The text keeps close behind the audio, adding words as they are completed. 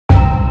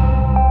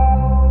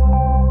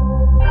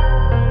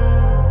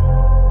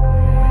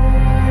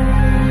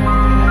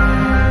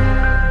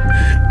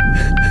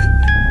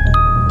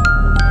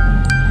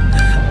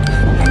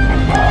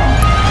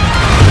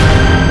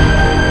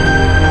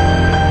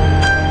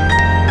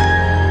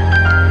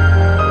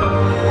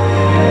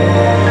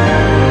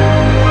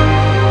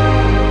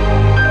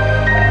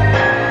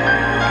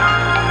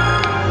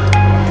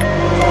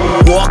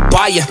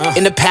wire.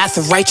 In the path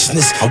of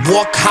righteousness, I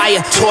walk higher.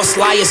 Toss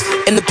liars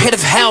in the pit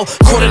of hell.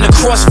 Caught in the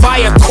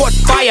crossfire, caught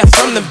fire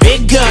from the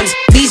big guns.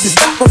 These is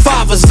not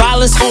revolvers.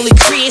 Violence only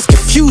creates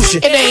confusion.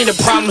 It ain't a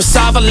problem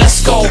solver.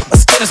 Let's go.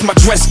 Let's get us my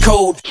dress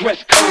code.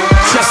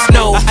 Just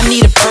know I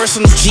need a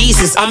personal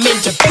Jesus. I'm in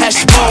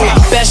Depeche mode.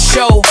 Best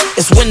show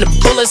is when the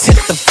bullets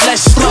hit the flesh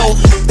slow.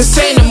 This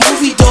ain't a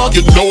movie, dog.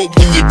 You know it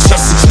when you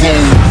just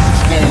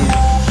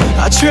explode.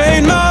 I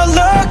trained my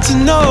luck to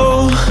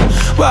know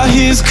why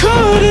he's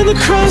caught in the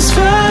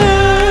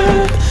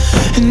crossfire.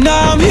 And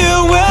now I'm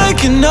here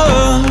waking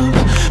up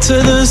to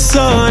the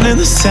sun and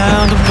the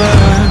sound of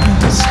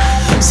birds.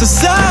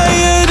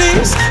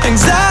 Society's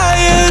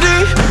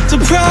anxiety,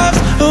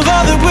 deprived of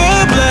all that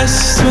we're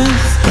blessed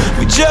with.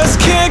 We just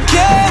can't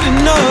get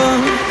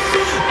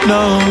enough,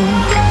 no.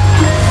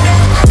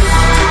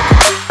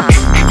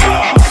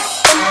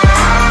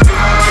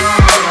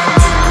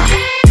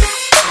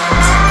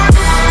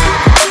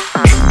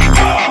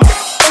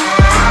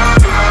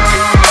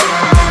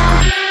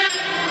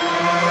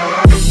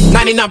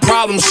 99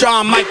 problems,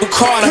 Sean Michael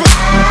Carter.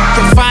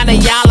 Confined to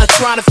Yala,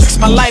 trying to fix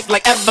my life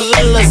like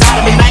Evelilla's out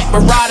of midnight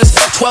marauders.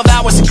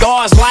 12-hour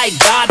cigars like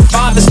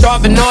Godfather.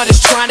 Starving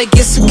artists trying to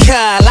get some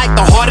car like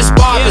the hardest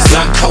barbers.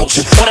 Young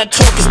culture, what I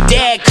talk is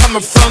dead,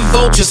 coming from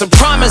vultures. I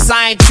promise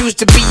I ain't choose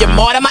to be a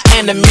martyr, my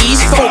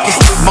enemies focus.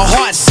 My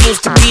heart seems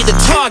to be the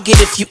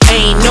target if you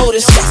ain't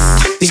noticed.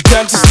 These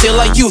guns are still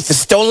our youth, the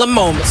stolen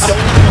moments.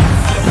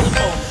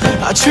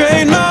 I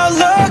trained my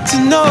luck to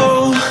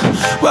know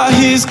why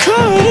he's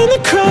caught in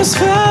the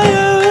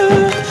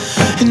crossfire.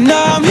 And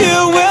now I'm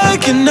here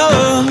waking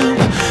up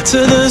to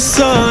the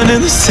sun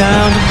and the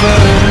sound of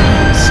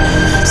birds.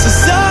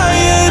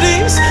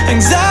 Society's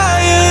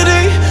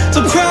anxiety,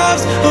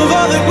 deprived of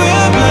all that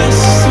we're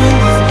blessed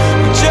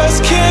with. We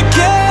just can't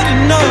get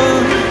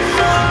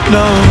enough,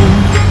 no.